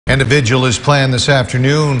And a vigil is planned this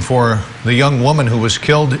afternoon for the young woman who was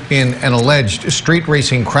killed in an alleged street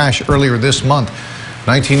racing crash earlier this month.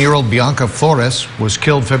 19-year-old Bianca Flores was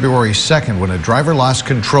killed February 2nd when a driver lost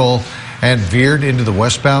control and veered into the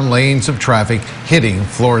westbound lanes of traffic, hitting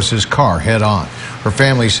Flores' car head-on. Her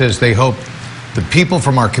family says they hope the people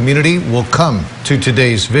from our community will come to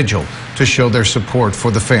today's vigil to show their support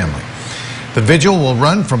for the family. The vigil will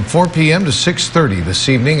run from 4 p.m. to 6:30 this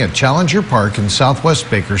evening at Challenger Park in southwest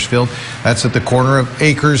Bakersfield. That's at the corner of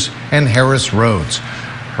Acres and Harris Roads.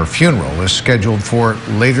 Her funeral is scheduled for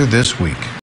later this week.